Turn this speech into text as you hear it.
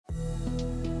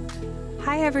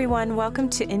Hi, everyone.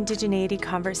 Welcome to Indigeneity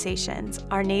Conversations,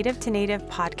 our Native to Native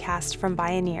podcast from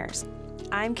Bioneers.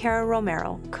 I'm Kara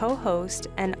Romero, co-host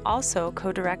and also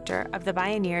co-director of the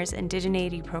Bioneers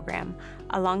Indigeneity program,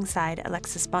 alongside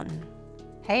Alexis Bunton.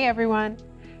 Hey, everyone.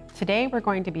 Today, we're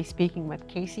going to be speaking with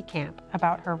Casey Camp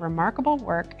about her remarkable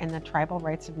work in the tribal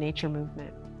rights of nature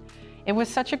movement. It was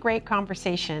such a great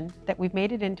conversation that we've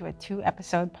made it into a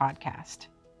 2-episode podcast.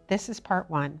 This is part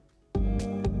 1.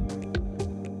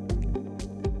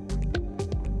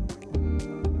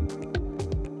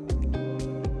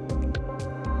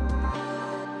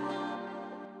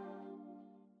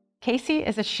 Casey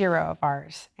is a shero of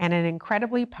ours and an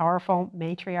incredibly powerful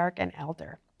matriarch and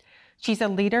elder. She's a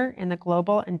leader in the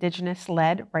global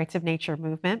Indigenous-led rights of nature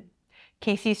movement.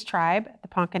 Casey's tribe, the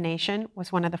Ponca Nation,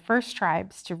 was one of the first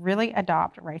tribes to really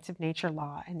adopt rights of nature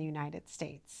law in the United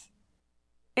States.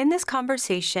 In this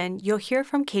conversation, you'll hear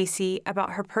from Casey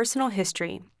about her personal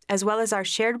history, as well as our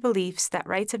shared beliefs that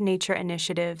rights of nature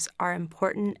initiatives are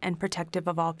important and protective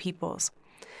of all peoples.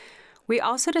 We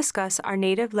also discuss our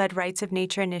Native-led Rights of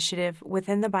Nature initiative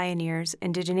within the Bioneers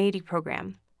Indigeneity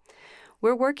program.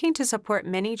 We're working to support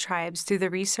many tribes through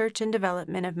the research and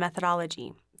development of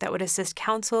methodology that would assist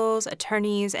councils,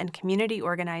 attorneys, and community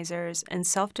organizers in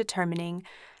self-determining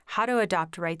how to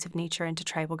adopt rights of nature into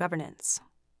tribal governance.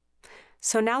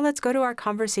 So now let's go to our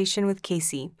conversation with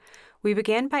Casey. We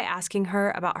began by asking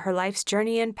her about her life's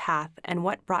journey and path and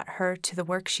what brought her to the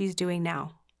work she's doing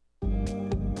now.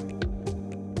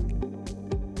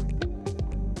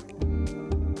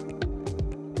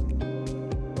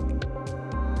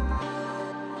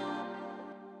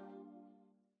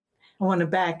 I want to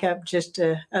back up just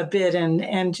a bit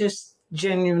and just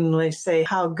genuinely say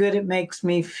how good it makes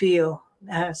me feel,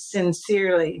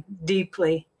 sincerely,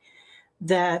 deeply,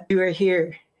 that you are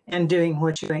here and doing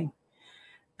what you're doing.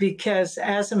 Because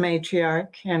as a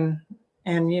matriarch,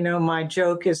 and you know, my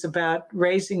joke is about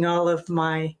raising all of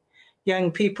my young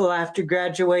people after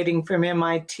graduating from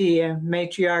MIT, a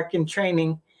matriarch in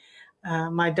training,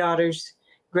 my daughters,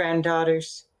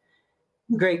 granddaughters,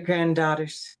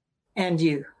 great-granddaughters, and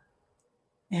you.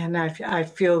 And I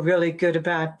feel really good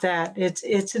about that.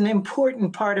 It's an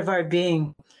important part of our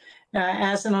being.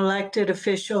 As an elected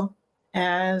official,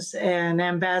 as an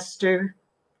ambassador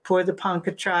for the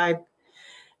Ponca tribe,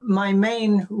 my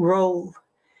main role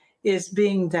is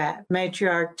being that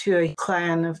matriarch to a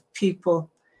clan of people,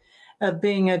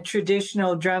 being a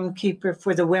traditional drum keeper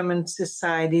for the Women's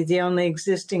Society, the only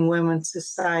existing women's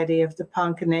society of the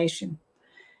Ponca Nation,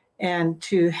 and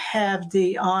to have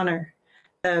the honor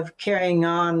of carrying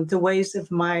on the ways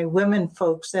of my women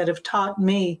folks that have taught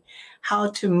me how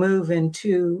to move and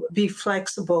to be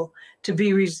flexible, to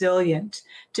be resilient,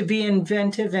 to be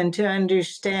inventive, and to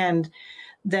understand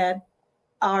that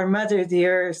our Mother, the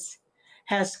Earth,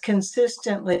 has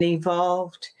consistently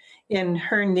evolved in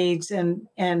her needs and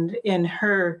in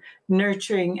her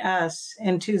nurturing us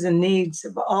into the needs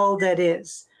of all that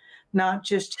is, not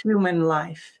just human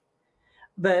life,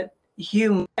 but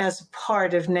human as a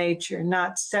part of nature,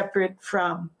 not separate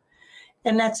from.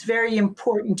 And that's very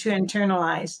important to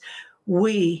internalize.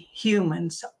 We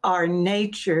humans are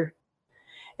nature.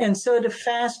 And so to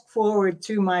fast forward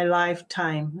through my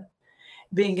lifetime,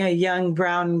 being a young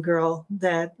brown girl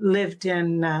that lived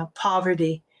in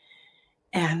poverty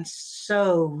and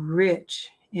so rich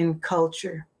in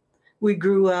culture. We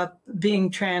grew up being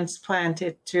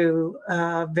transplanted to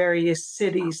various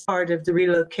cities, part of the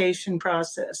relocation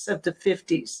process of the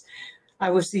 50s.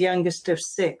 I was the youngest of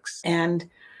 6. And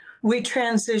we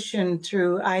transitioned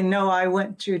through, I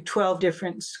went through 12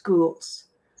 different schools.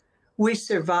 We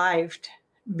survived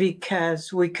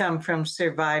because we come from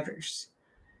survivors,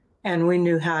 and we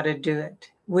knew how to do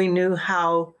it. We knew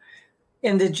how,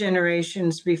 in the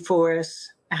generations before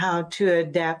us, how to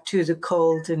adapt to the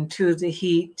cold and to the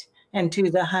heat, and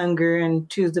to the hunger and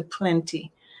to the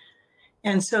plenty.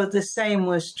 And so the same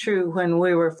was true when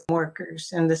we were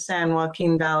workers in the San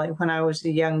Joaquin Valley when I was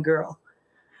a young girl.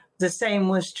 The same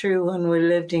was true when we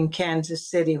lived in Kansas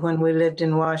City, when we lived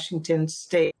in Washington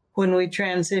State, when we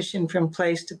transitioned from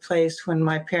place to place, when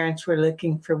my parents were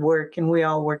looking for work and we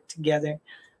all worked together.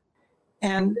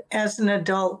 And as an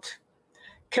adult,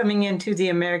 coming into the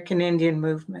American Indian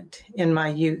movement in my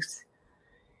youth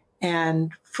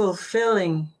and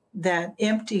fulfilling that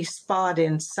empty spot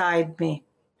inside me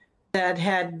that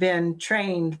had been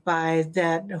trained by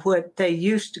that, what they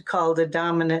used to call the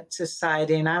dominant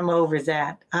society. And I'm over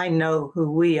that. I know who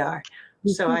we are.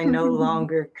 So I no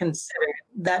longer consider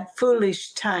that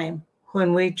foolish time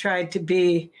when we tried to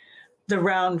be the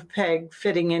round peg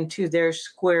fitting into their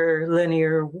square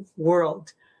linear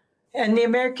world. And the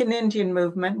American Indian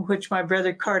movement, which my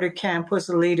brother Carter Camp was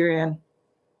a leader in,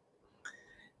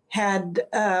 had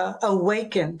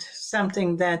awakened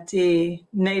something that the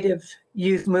Native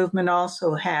youth movement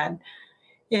also had,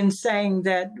 in saying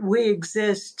that we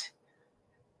exist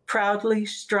proudly,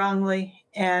 strongly,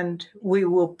 and we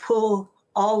will pull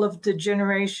all of the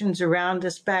generations around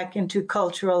us back into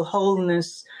cultural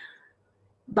wholeness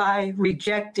by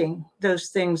rejecting those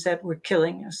things that were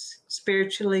killing us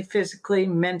spiritually, physically,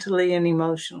 mentally, and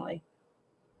emotionally.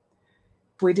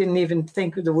 We didn't even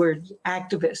think of the word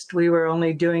activist. We were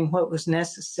only doing what was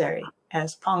necessary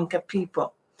as Ponca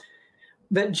people.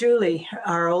 But Julie,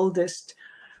 our oldest,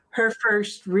 her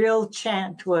first real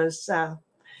chant was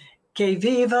Que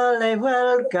viva la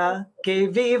huelga,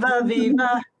 que viva,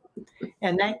 viva.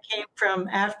 And that came from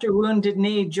after Wounded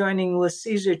Knee joining with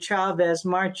Cesar Chavez,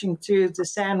 marching through the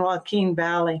San Joaquin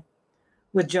Valley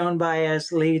with Joan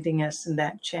Baez leading us in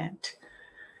that chant.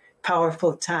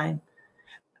 Powerful time.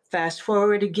 Fast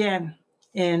forward again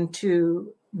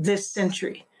into this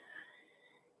century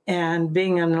and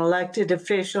being an elected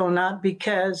official, not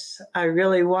because I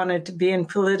really wanted to be in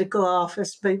political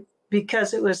office, but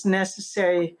because it was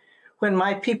necessary. When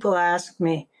my people ask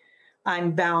me,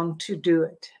 I'm bound to do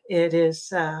it. It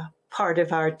is part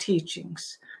of our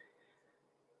teachings.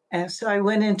 And so I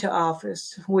went into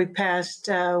office. We passed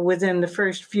within the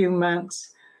first few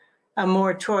months a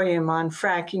moratorium on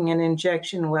fracking and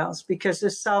injection wells, because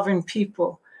as sovereign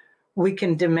people, we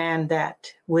can demand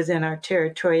that within our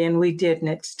territory, and we did, and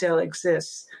it still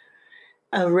exists.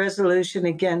 A resolution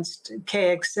against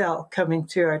KXL coming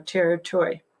through our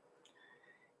territory.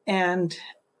 And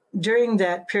during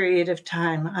that period of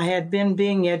time, I had been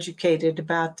being educated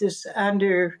about this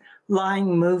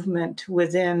underlying movement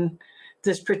within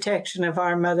this protection of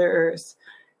our Mother Earth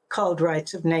called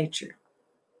rights of nature.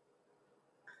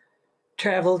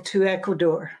 Traveled to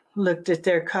Ecuador, looked at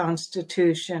their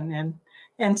constitution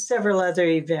and several other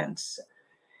events.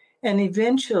 And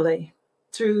eventually,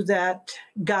 through that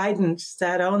guidance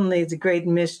that only the great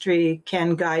mystery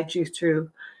can guide you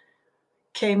through,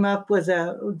 came up with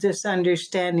this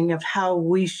understanding of how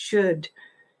we should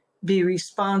be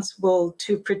responsible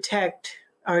to protect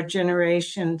our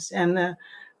generations and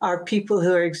our people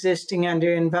who are existing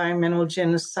under environmental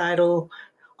genocidal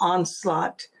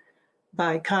onslaught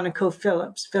by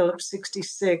ConocoPhillips, Phillips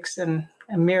 66, and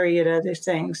a myriad other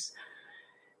things,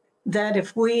 that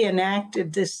if we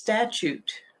enacted this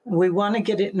statute, we want to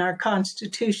get it in our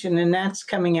Constitution, and that's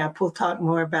coming up, we'll talk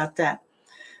more about that,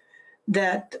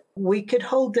 that we could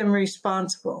hold them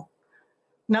responsible,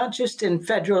 not just in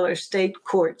federal or state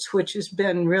courts, which has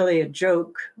been really a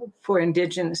joke for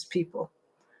Indigenous people,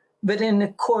 but in the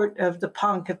court of the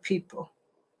Ponca people.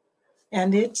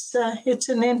 And it's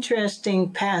an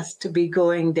interesting path to be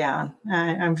going down.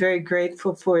 I'm very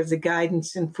grateful for the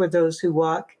guidance and for those who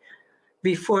walk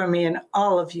before me and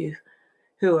all of you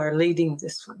who are leading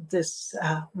this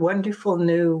wonderful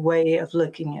new way of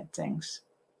looking at things.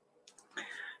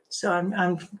 So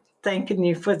I'm thanking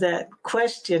you for that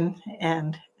question,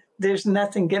 and there's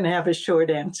nothing going to have a short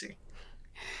answer.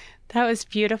 That was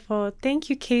beautiful. Thank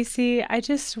you, Casey. I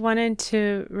just wanted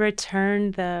to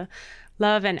return the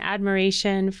love and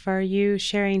admiration for you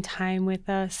sharing time with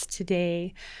us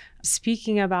today,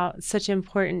 speaking about such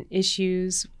important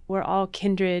issues. We're all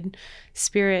kindred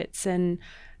spirits, and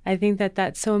I think that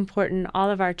that's so important. All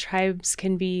of our tribes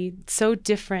can be so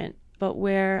different, but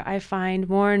where I find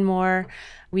more and more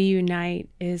we unite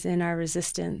is in our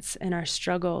resistance and our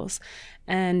struggles.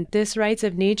 And this rights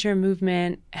of nature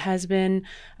movement has been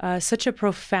such a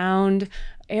profound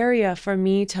area for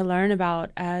me to learn about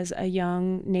as a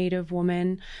young Native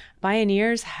woman.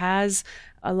 Bioneers has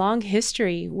a long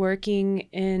history working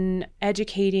in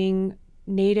educating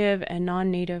Native and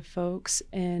non-Native folks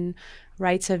in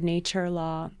rights of nature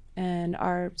law. And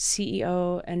our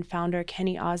CEO and founder,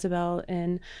 Kenny Ozabel,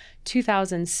 in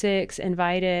 2006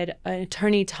 invited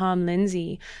attorney Tom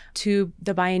Lindsay to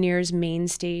the Bioneers main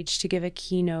stage to give a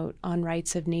keynote on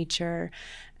rights of nature.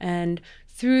 And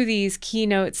through these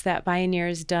keynotes that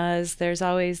Bioneers does, there's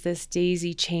always this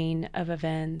daisy chain of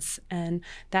events. And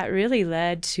that really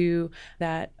led to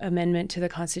that amendment to the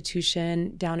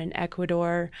Constitution down in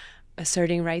Ecuador,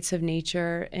 asserting rights of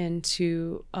nature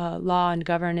into law and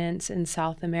governance in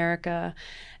South America.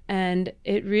 And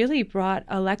it really brought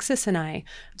Alexis and I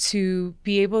to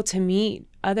be able to meet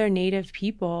other Native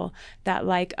people that,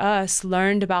 like us,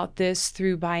 learned about this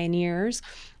through Bioneers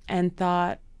and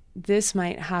thought this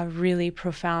might have really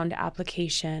profound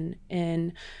application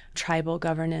in tribal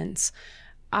governance.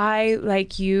 I,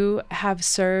 like you, have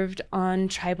served on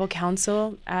tribal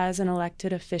council as an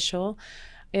elected official.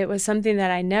 It was something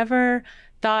that I never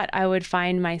thought I would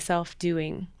find myself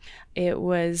doing. It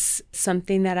was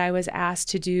something that I was asked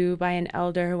to do by an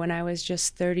elder when I was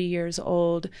just 30 years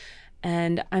old,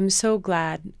 and I'm so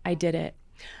glad I did it.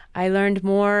 I learned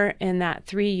more in that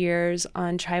 3 years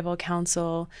on tribal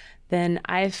council than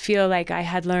I feel like I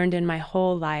had learned in my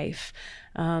whole life.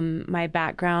 My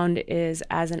background is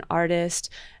as an artist,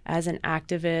 as an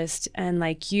activist, and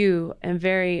like you, am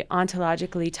very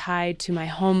ontologically tied to my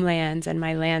homelands and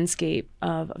my landscape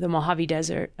of the Mojave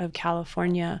Desert of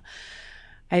California.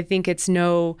 I think it's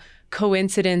no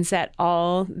coincidence at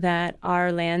all that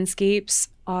our landscapes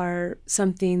are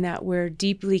something that we're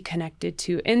deeply connected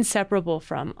to, inseparable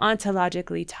from,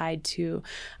 ontologically tied to,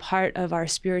 part of our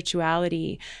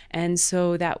spirituality. And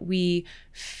so that we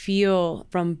feel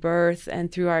from birth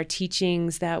and through our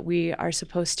teachings that we are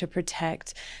supposed to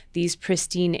protect these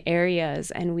pristine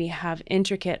areas. And we have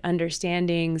intricate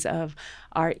understandings of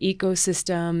our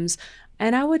ecosystems.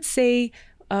 And I would say,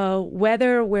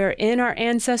 whether we're in our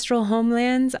ancestral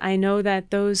homelands, I know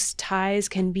that those ties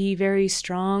can be very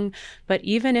strong, but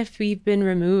even if we've been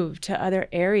removed to other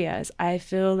areas, I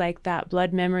feel like that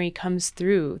blood memory comes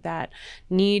through, that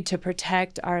need to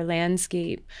protect our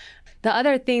landscape. The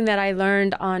other thing that I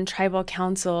learned on tribal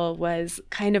council was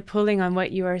kind of pulling on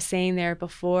what you were saying there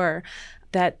before,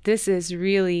 that this is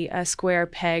really a square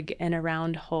peg in a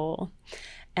round hole.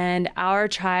 And our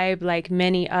tribe, like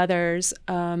many others,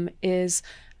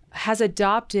 has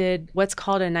adopted what's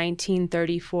called a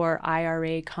 1934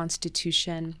 IRA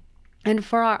constitution. And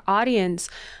for our audience,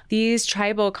 these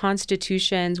tribal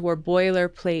constitutions were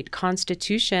boilerplate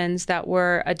constitutions that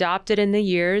were adopted in the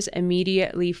years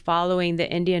immediately following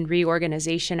the Indian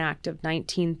Reorganization Act of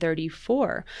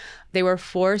 1934. They were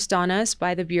forced on us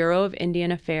by the Bureau of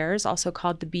Indian Affairs, also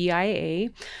called the BIA,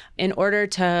 in order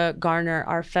to garner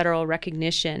our federal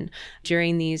recognition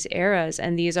during these eras.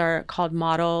 And these are called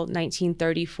Model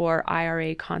 1934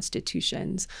 IRA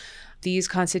constitutions. These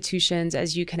constitutions,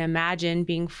 as you can imagine,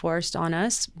 being forced on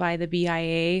us by the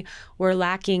BIA, were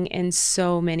lacking in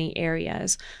so many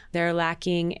areas. They're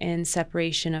lacking in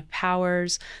separation of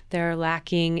powers. They're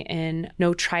lacking in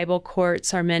no tribal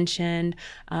courts are mentioned.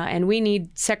 And we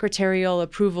need secretarial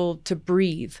approval to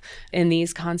breathe in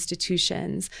these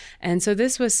constitutions. And so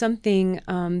this was something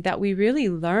that we really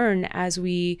learn as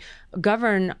we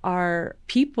govern our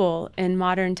people in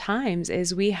modern times,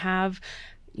 is we have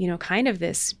kind of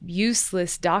this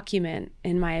useless document,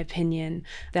 in my opinion,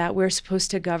 that we're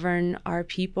supposed to govern our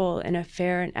people in a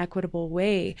fair and equitable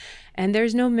way. And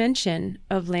there's no mention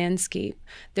of landscape.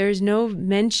 There's no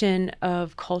mention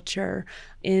of culture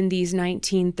in these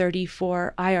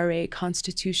 1934 IRA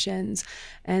constitutions.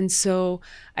 And so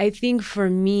I think for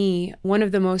me, one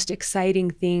of the most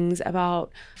exciting things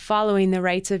about following the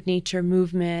Rights of Nature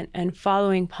movement and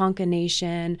following Ponca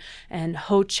Nation and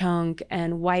Ho-Chunk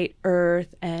and White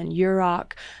Earth and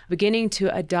Yurok, beginning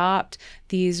to adopt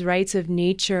these rights of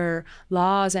nature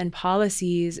laws and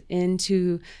policies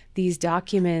into these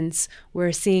documents,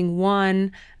 we're seeing,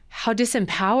 one, how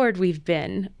disempowered we've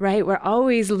been, right? We're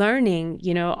always learning,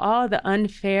 all the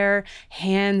unfair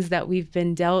hands that we've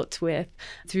been dealt with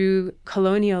through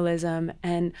colonialism.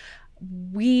 And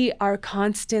we are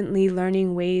constantly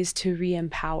learning ways to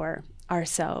re-empower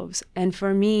ourselves. And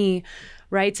for me,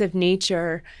 rights of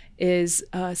nature is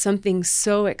something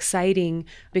so exciting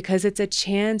because it's a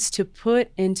chance to put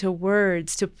into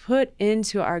words, to put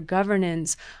into our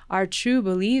governance, our true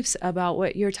beliefs about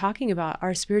what you're talking about,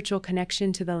 our spiritual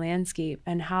connection to the landscape,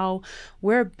 and how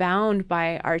we're bound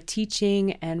by our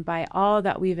teaching and by all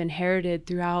that we've inherited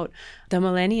throughout the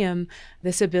millennium,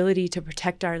 this ability to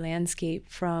protect our landscape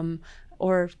from,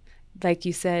 or like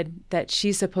you said, that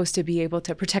she's supposed to be able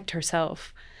to protect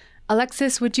herself.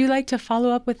 Alexis, would you like to follow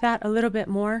up with that a little bit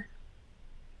more?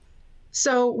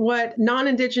 So what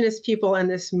non-Indigenous people in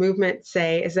this movement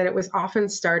say is that it was often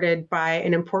started by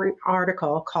an important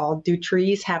article called "Do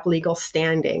Trees Have Legal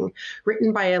Standing?"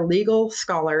 written by a legal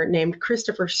scholar named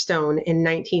Christopher Stone in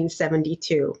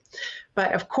 1972.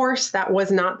 But of course, that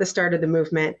was not the start of the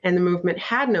movement, and the movement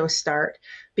had no start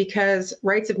because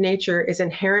rights of nature is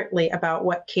inherently about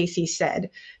what Casey said,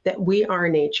 that we are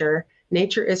nature.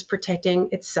 Nature is protecting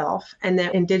itself, and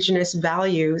that Indigenous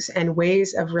values and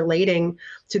ways of relating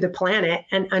to the planet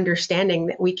and understanding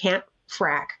that we can't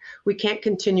frack, we can't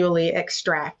continually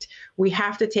extract. We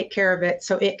have to take care of it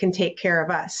so it can take care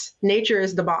of us. Nature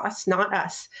is the boss, not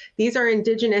us. These are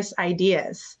Indigenous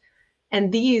ideas.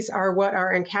 And these are what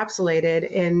are encapsulated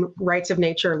in rights of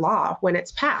nature law when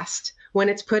it's passed, when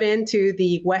it's put into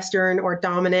the Western or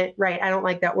dominant, right? I don't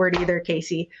like that word either,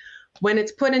 Casey. When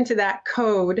it's put into that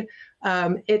code,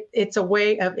 it's a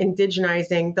way of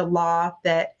indigenizing the law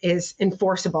that is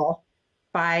enforceable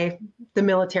by the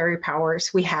military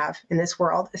powers we have in this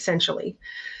world, essentially.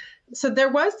 So there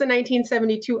was the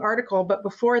 1972 article, but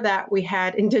before that, we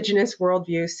had indigenous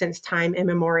worldviews since time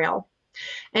immemorial.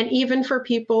 And even for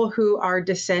people who are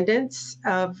descendants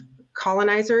of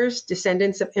colonizers,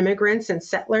 descendants of immigrants and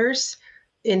settlers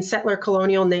in settler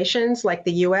colonial nations like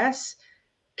the US,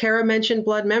 Kara mentioned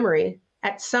blood memory.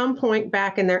 At some point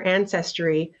back in their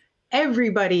ancestry,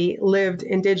 everybody lived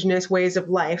indigenous ways of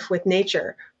life with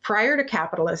nature prior to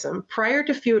capitalism, prior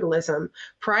to feudalism,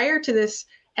 prior to this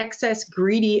excess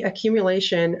greedy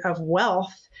accumulation of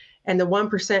wealth and the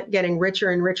 1% getting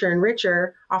richer and richer and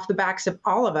richer off the backs of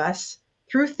all of us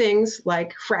through things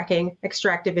like fracking,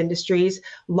 extractive industries,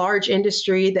 large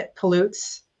industry that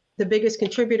pollutes. The biggest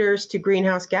contributors to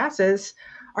greenhouse gases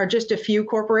are just a few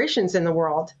corporations in the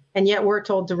world, and yet we're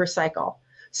told to recycle.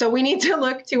 So we need to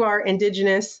look to our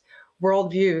indigenous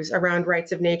worldviews around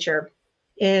rights of nature.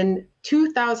 In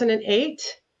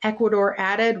 2008, Ecuador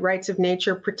added rights of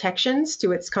nature protections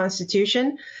to its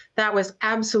constitution. That was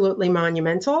absolutely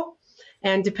monumental.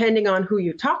 And depending on who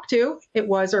you talk to, it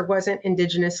was or wasn't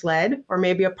indigenous led, or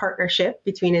maybe a partnership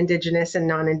between indigenous and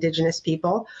non-indigenous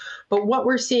people. But what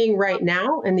we're seeing right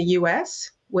now in the US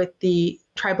with the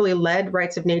tribally led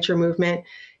rights of nature movement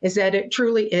is that it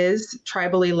truly is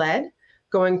tribally led,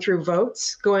 going through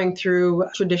votes, going through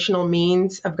traditional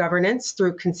means of governance,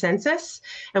 through consensus.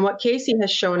 And what Casey has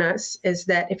shown us is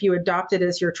that if you adopt it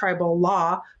as your tribal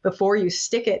law before you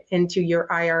stick it into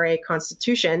your IRA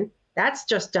constitution, that's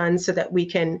just done so that we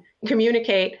can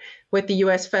communicate with the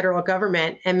US federal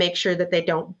government and make sure that they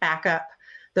don't back up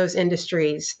those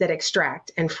industries that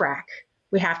extract and frack.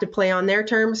 We have to play on their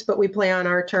terms, but we play on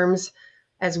our terms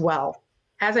as well.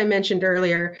 As I mentioned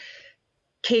earlier,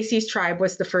 Casey's tribe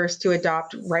was the first to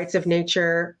adopt rights of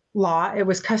nature law. It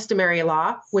was customary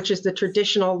law, which is the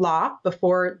traditional law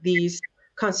before these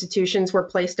constitutions were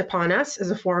placed upon us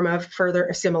as a form of further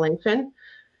assimilation.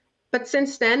 But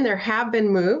since then, there have been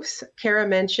moves. Kara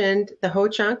mentioned the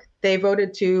Ho-Chunk. They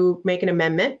voted to make an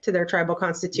amendment to their tribal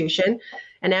constitution.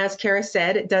 And as Kara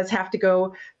said, it does have to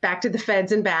go back to the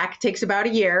feds and back. It takes about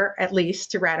a year at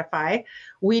least to ratify.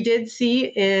 We did see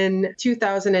in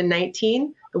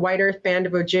 2019, the White Earth Band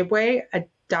of Ojibwe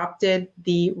adopted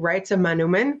the rights of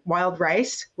Manuman, wild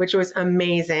rice, which was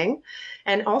amazing.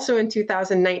 And also in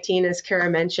 2019, as Kara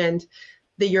mentioned,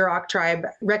 the Yurok tribe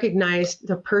recognized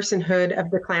the personhood of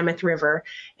the Klamath River.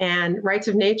 And rights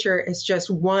of nature is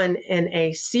just one in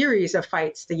a series of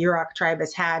fights the Yurok tribe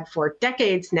has had for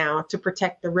decades now to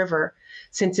protect the river,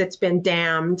 since it's been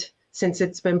dammed, since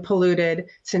it's been polluted,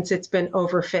 since it's been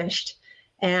overfished.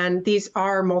 And these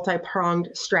are multi-pronged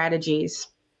strategies.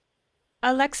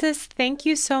 Alexis, thank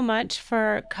you so much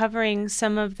for covering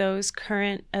some of those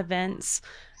current events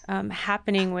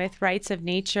happening with rights of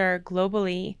nature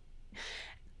globally.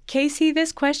 Casey,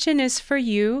 this question is for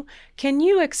you. Can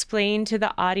you explain to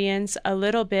the audience a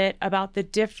little bit about the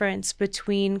difference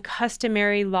between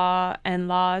customary law and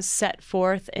laws set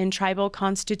forth in tribal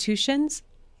constitutions?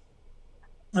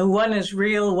 One is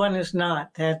real, one is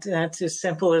not. That's as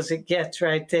simple as it gets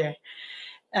right there.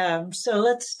 So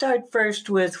let's start first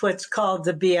with what's called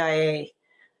the BIA.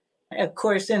 Of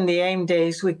course, in the AIM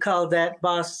days, we called that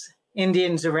Boss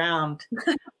Indians Around,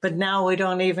 but now we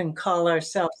don't even call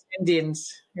ourselves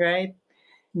Indians, right?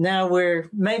 Now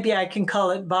maybe I can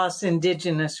call it Boss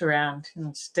Indigenous Around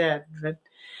instead. But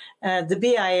the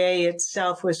BIA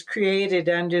itself was created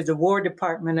under the War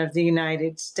Department of the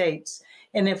United States.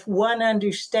 And if one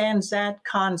understands that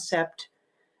concept,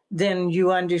 then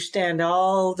you understand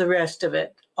all the rest of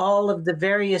it, all of the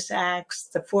various acts,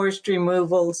 the forced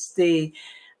removals, the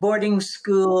boarding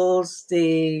schools,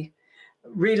 the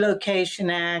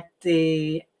Relocation Act,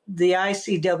 the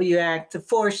ICW Act, the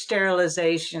forced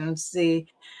sterilizations, the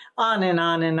on and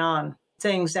on and on,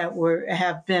 things that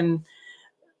have been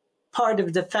part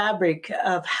of the fabric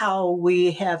of how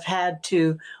we have had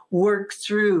to work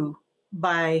through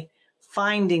by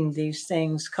finding these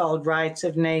things called rights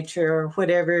of nature or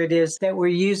whatever it is that we're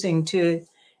using to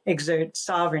exert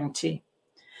sovereignty.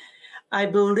 I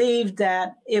believe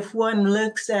that if one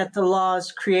looks at the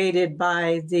laws created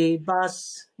by the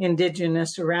Boss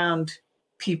Indigenous Around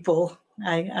people,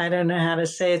 I don't know how to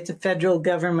say it, the federal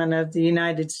government of the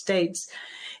United States,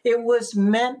 it was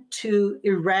meant to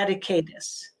eradicate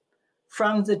us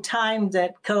from the time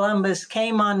that Columbus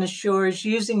came on the shores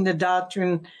using the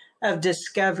doctrine of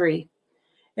discovery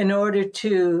in order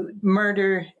to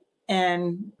murder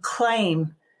and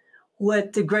claim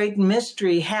what the great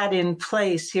mystery had in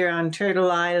place here on Turtle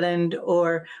Island,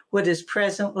 or what is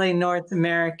presently North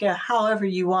America, however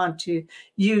you want to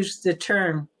use the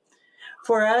term.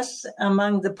 For us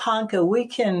among the Ponca, we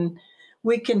can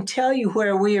we can tell you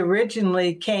where we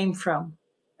originally came from.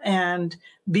 And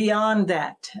beyond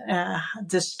that,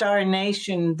 the Star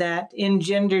Nation that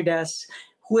engendered us,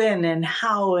 when and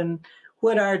how and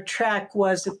what our track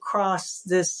was across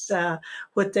this,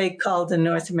 what they call the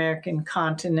North American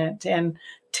continent, and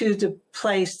to the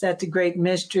place that the Great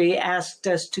Mystery asked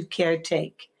us to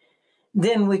caretake.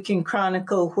 Then we can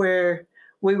chronicle where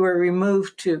we were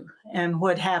removed to and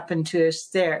what happened to us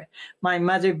there. My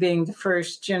mother being the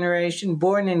first generation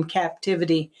born in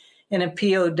captivity in a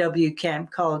POW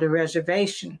camp called a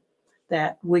reservation,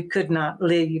 that we could not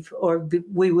leave or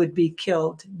we would be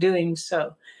killed doing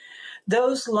so.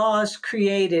 Those laws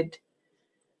created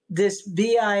this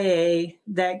BIA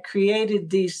that created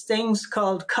these things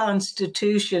called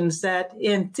constitutions that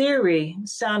in theory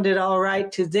sounded all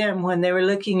right to them when they were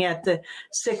looking at the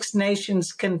Six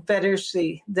Nations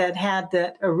Confederacy that had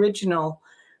that original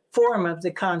form of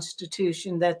the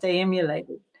Constitution that they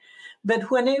emulated.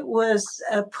 But when it was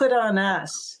put on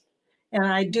us, and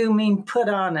I do mean put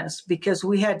on us because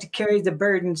we had to carry the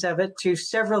burdens of it through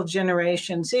several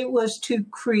generations, it was to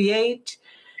create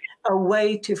a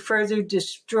way to further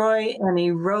destroy and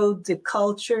erode the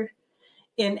culture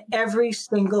in every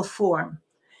single form,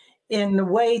 in the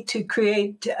way to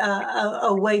create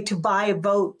a way to buy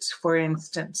votes, for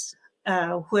instance,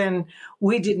 when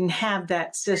we didn't have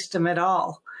that system at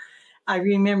all. I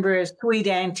remember a sweet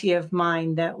auntie of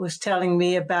mine that was telling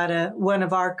me about one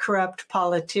of our corrupt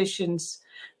politicians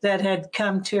that had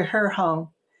come to her home.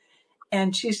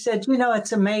 And she said, you know,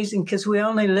 it's amazing because we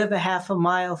only live a half a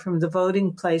mile from the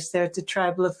voting place there at the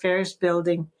Tribal Affairs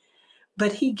building.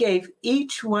 But he gave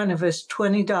each one of us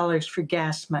 $20 for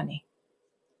gas money.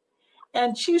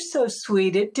 And she's so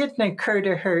sweet, it didn't occur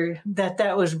to her that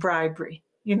that was bribery,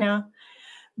 you know.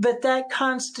 But that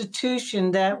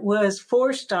Constitution that was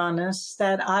forced on us,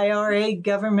 that IRA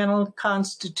governmental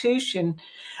Constitution,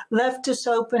 left us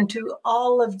open to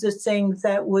all of the things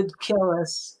that would kill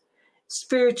us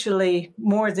spiritually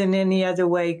more than any other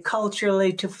way,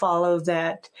 culturally to follow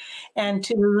that, and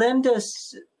to lend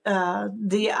us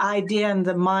the idea and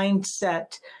the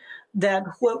mindset that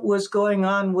what was going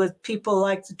on with people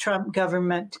like the Trump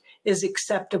government is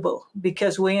acceptable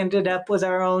because we ended up with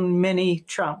our own mini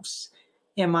Trumps,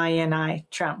 MINI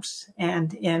Trumps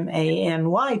and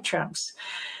MANY Trumps,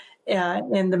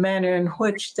 in the manner in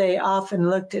which they often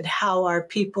looked at how our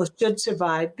people should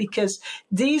survive, because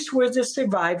these were the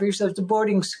survivors of the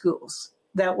boarding schools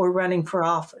that were running for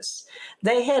office.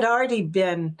 They had already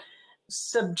been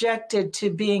subjected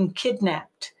to being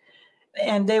kidnapped,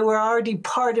 and they were already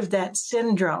part of that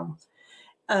syndrome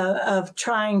of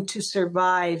trying to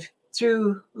survive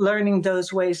through learning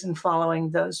those ways and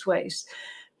following those ways.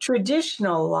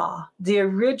 Traditional law, the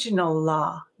original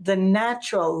law, the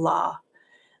natural law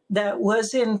that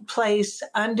was in place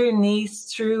underneath,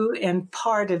 through, and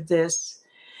part of this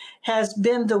has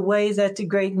been the way that the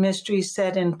Great Mystery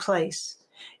set in place,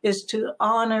 is to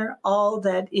honor all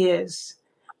that is,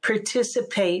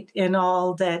 participate in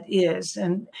all that is.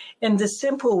 And in the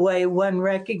simple way, one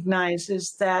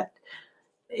recognizes that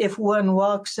if one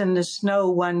walks in the snow,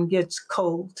 one gets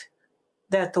cold,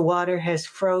 that the water has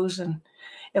frozen.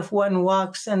 If one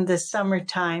walks in the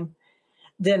summertime,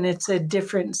 then it's a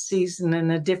different season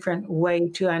and a different way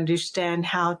to understand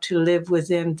how to live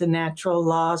within the natural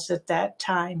laws at that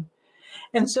time.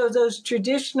 And so those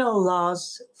traditional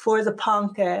laws, for the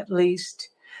Ponca at least,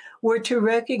 were to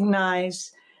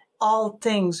recognize all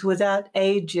things without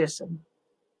ageism,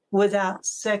 without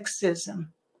sexism,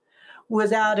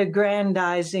 without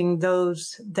aggrandizing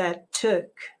those that took,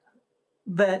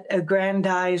 but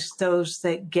aggrandize those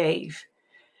that gave.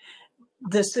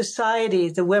 The society,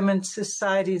 the women's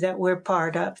society that we're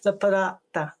part of, the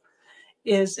Parata,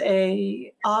 is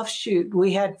a offshoot.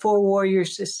 We had 4 warrior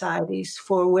societies,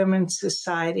 4 women's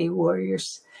society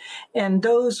warriors. And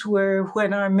those were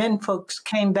when our men folks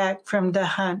came back from the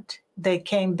hunt. They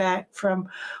came back from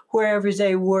wherever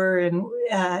they were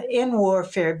in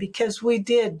warfare, because we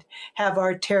did have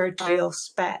our territorial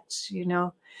spats, you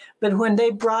know. But when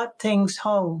they brought things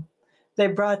home, they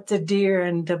brought the deer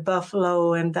and the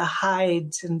buffalo and the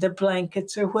hides and the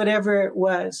blankets or whatever it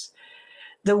was.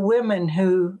 The women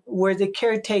who were the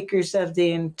caretakers of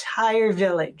the entire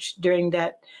village during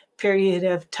that period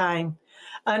of time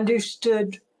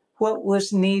understood what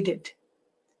was needed.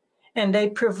 And they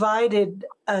provided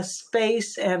a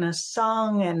space and a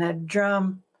song and a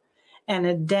drum and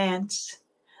a dance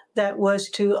that was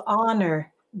to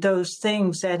honor those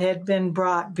things that had been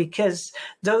brought, because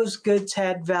those goods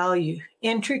had value,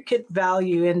 intricate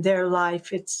value in their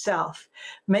life itself.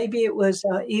 Maybe it was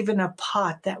even a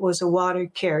pot that was a water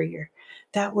carrier.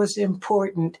 That was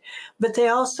important. But they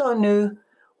also knew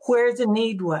where the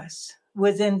need was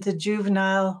within the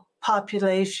juvenile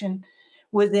population,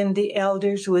 within the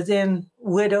elders, within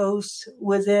widows,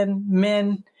 within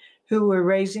men who were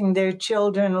raising their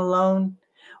children alone,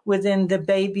 within the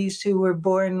babies who were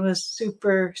born with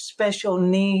super special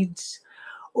needs,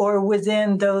 or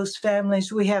within those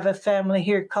families. We have a family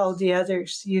here called the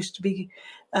Others, used to be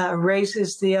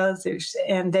Raises the Others,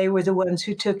 and they were the ones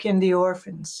who took in the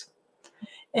orphans.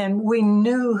 And we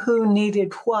knew who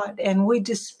needed what, and we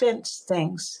dispensed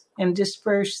things and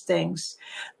dispersed things.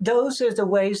 Those are the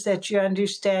ways that you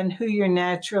understand who your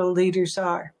natural leaders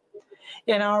are.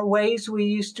 In our ways, we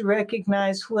used to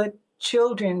recognize what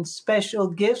children's special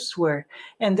gifts were,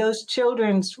 and those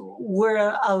children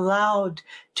were allowed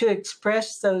to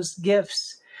express those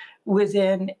gifts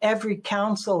within every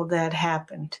council that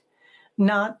happened,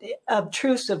 not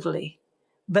obtrusively,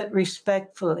 but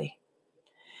respectfully.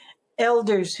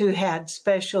 Elders who had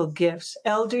special gifts,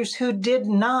 elders who did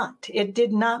not. It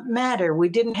did not matter. We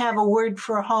didn't have a word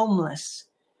for homeless.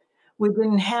 We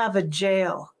didn't have a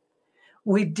jail.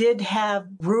 We did have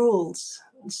rules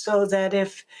so that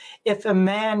if a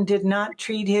man did not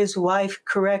treat his wife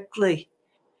correctly,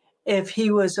 if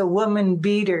he was a woman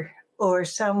beater or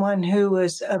someone who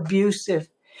was abusive,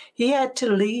 he had to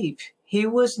leave. He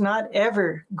was not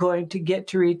ever going to get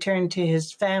to return to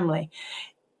his family.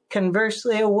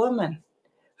 Conversely, a woman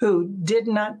who did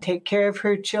not take care of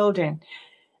her children,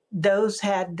 those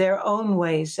had their own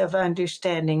ways of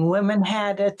understanding. Women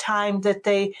had a time that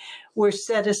they were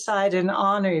set aside and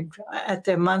honored at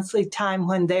their monthly time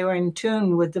when they were in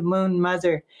tune with the Moon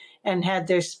Mother and had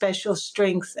their special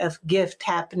strength of gift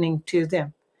happening to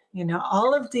them. You know,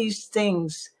 all of these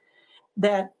things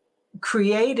that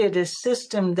created a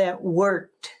system that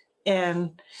worked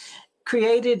and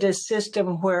created a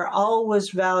system where all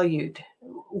was valued,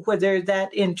 whether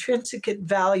that intrinsic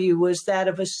value was that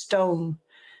of a stone,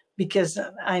 because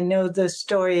I know the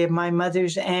story of my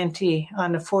mother's auntie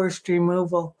on a forced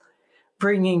removal,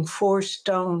 bringing 4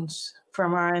 stones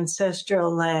from our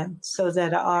ancestral land so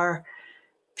that our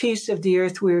piece of the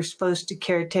earth we were supposed to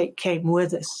caretake came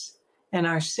with us, and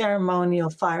our ceremonial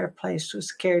fireplace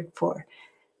was cared for.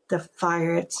 The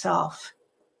fire itself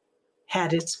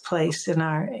had its place in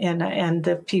and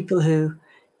the people who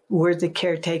were the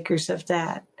caretakers of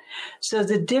that. So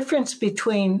the difference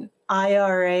between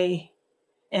IRA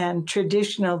and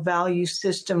traditional value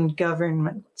system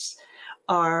governments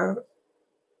are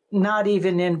not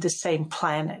even in the same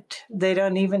planet. They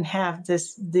don't even have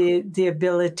the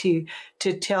ability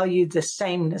to tell you the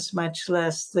sameness, much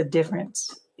less the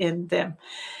difference in them.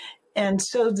 And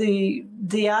so the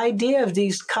idea of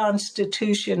these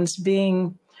constitutions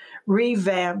being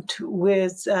revamped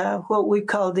with what we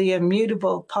call the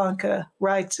immutable Panca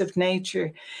rights of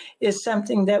nature is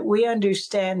something that we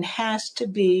understand has to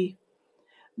be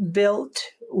built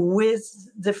with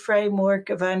the framework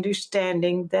of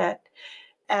understanding that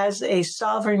as a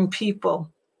sovereign people,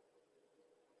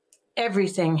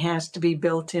 everything has to be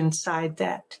built inside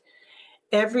that.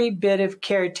 Every bit of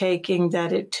caretaking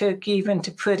that it took even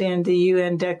to put in the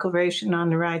UN Declaration on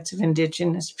the Rights of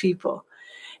Indigenous People,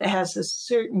 it has a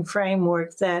certain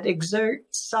framework that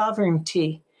exerts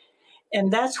sovereignty.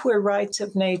 And that's where rights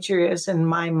of nature is, in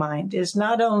my mind, is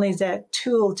not only that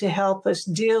tool to help us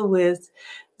deal with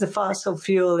the fossil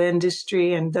fuel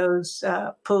industry and those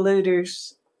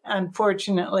polluters,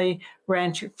 unfortunately,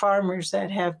 rancher farmers that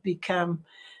have become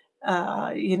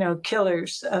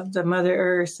killers of the Mother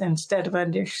Earth instead of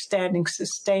understanding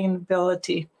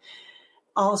sustainability,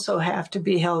 also have to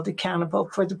be held accountable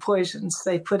for the poisons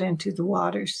they put into the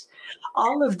waters.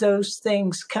 All of those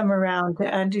things come around to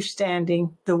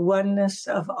understanding the oneness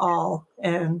of all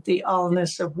and the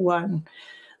allness of one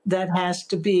that has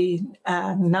to be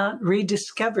not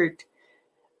rediscovered,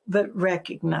 but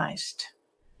recognized.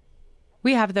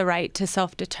 We have the right to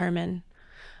self-determine.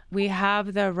 We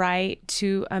have the right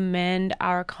to amend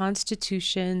our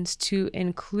constitutions to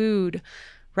include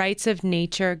rights of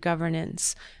nature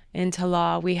governance into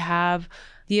law. We have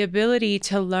the ability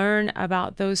to learn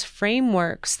about those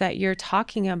frameworks that you're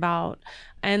talking about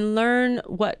and learn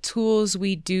what tools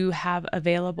we do have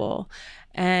available.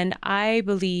 And I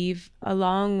believe,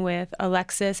 along with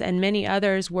Alexis and many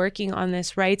others working on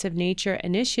this Rights of Nature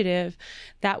initiative,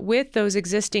 that with those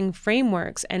existing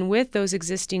frameworks and with those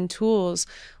existing tools,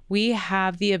 we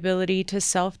have the ability to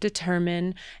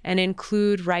self-determine and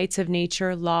include rights of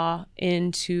nature law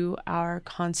into our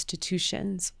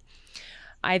constitutions.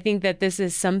 I think that this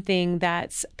is something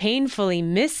that's painfully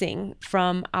missing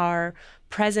from our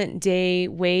present day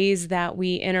ways that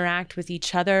we interact with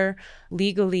each other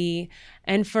legally.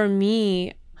 And for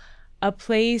me, a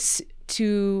place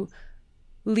to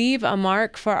leave a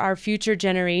mark for our future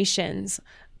generations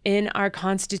in our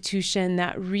Constitution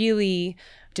that really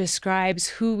describes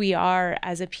who we are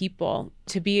as a people.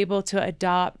 To be able to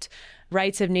adopt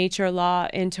rights of nature law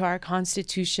into our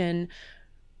Constitution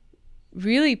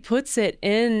really puts it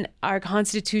in our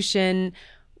Constitution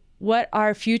what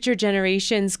our future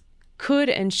generations could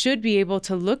and should be able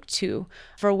to look to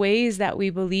for ways that we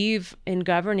believe in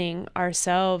governing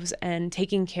ourselves and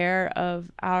taking care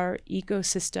of our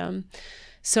ecosystem.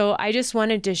 So I just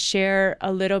wanted to share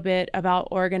a little bit about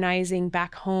organizing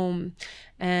back home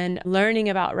and learning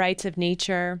about rights of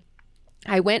nature.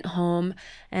 I went home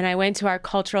and I went to our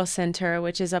cultural center,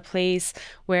 which is a place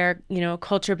where,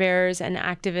 culture bearers and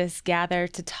activists gather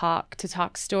to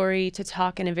talk story, to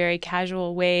talk in a very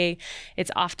casual way.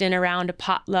 It's often around a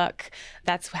potluck.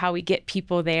 That's how we get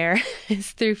people there,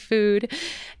 is through food.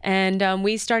 And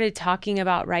we started talking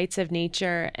about rights of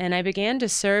nature. And I began to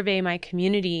survey my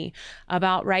community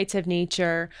about rights of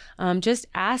nature, just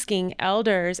asking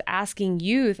elders, asking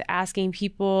youth, asking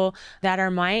people that are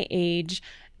my age,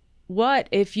 what,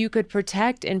 if you could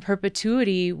protect in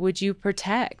perpetuity, would you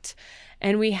protect?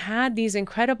 And we had these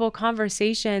incredible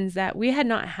conversations that we had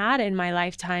not had in my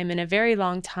lifetime in a very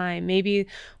long time, maybe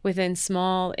within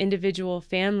small individual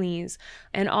families.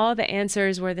 And all the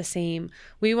answers were the same.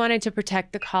 We wanted to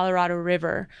protect the Colorado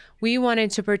River. We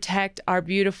wanted to protect our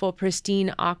beautiful,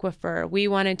 pristine aquifer. We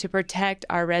wanted to protect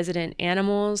our resident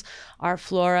animals, our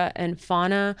flora and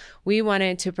fauna. We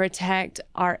wanted to protect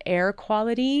our air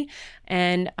quality.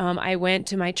 And I went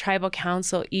to my tribal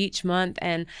council each month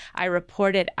and I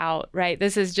reported out, right?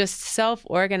 This is just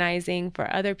self-organizing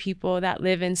for other people that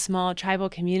live in small tribal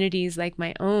communities like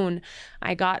my own.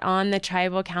 I got on the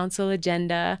tribal council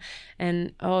agenda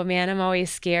and, oh man, I'm always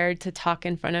scared to talk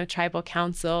in front of tribal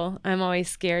council. I'm always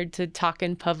scared to talk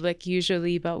in public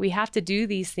usually, but we have to do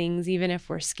these things even if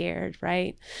we're scared,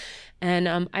 right?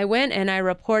 And I went and I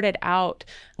reported out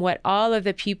what all of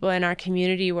the people in our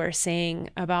community were saying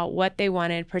about what they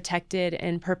wanted protected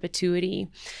in perpetuity.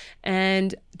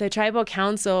 And the tribal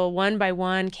council, one by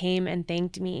one, came and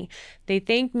thanked me. They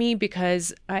thanked me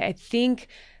because I think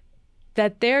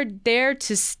that they're there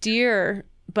to steer,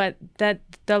 but that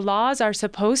the laws are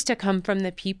supposed to come from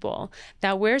the people,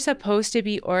 that we're supposed to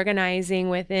be organizing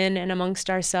within and amongst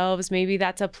ourselves. Maybe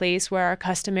that's a place where our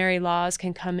customary laws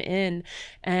can come in.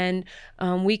 And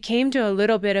we came to a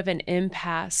little bit of an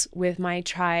impasse with my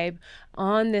tribe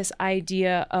on this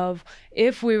idea of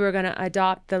if we were going to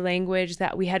adopt the language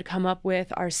that we had come up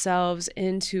with ourselves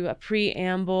into a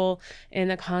preamble in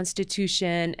the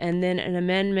Constitution and then an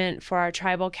amendment for our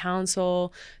tribal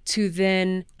council to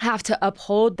then have to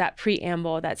uphold that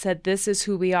preamble that said, this is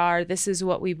who we are, this is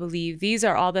what we believe, these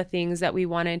are all the things that we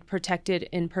wanted protected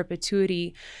in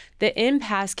perpetuity. The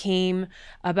impasse came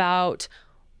about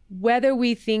whether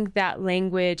we think that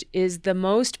language is the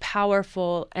most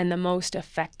powerful and the most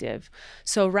effective.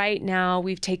 So right now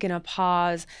we've taken a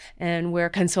pause and we're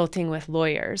consulting with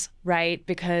lawyers, right?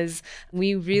 Because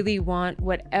we really want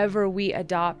whatever we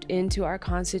adopt into our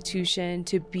Constitution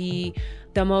to be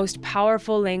the most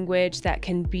powerful language that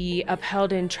can be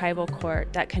upheld in tribal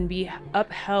court, that can be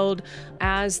upheld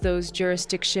as those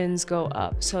jurisdictions go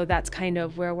up. So that's kind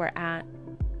of where we're at.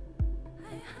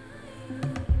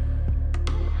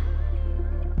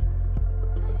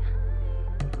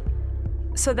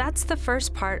 So that's the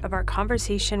first part of our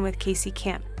conversation with Casey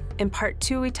Camp. In part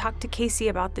 2, we talked to Casey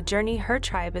about the journey her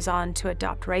tribe is on to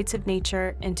adopt rights of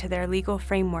nature into their legal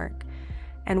framework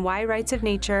and why rights of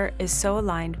nature is so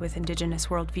aligned with Indigenous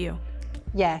worldview.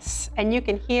 Yes, and you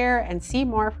can hear and see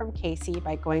more from Casey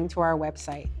by going to our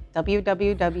website,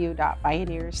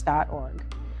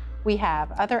 www.bioneers.org. We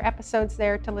have other episodes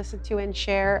there to listen to and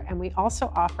share, and we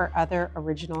also offer other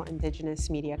original Indigenous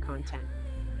media content.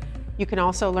 You can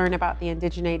also learn about the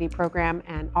Indigeneity program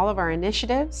and all of our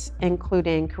initiatives,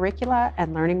 including curricula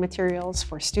and learning materials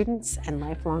for students and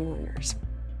lifelong learners.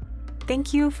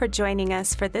 Thank you for joining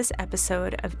us for this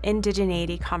episode of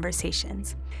Indigeneity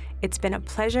Conversations. It's been a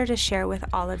pleasure to share with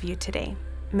all of you today.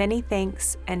 Many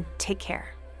thanks and take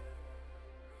care.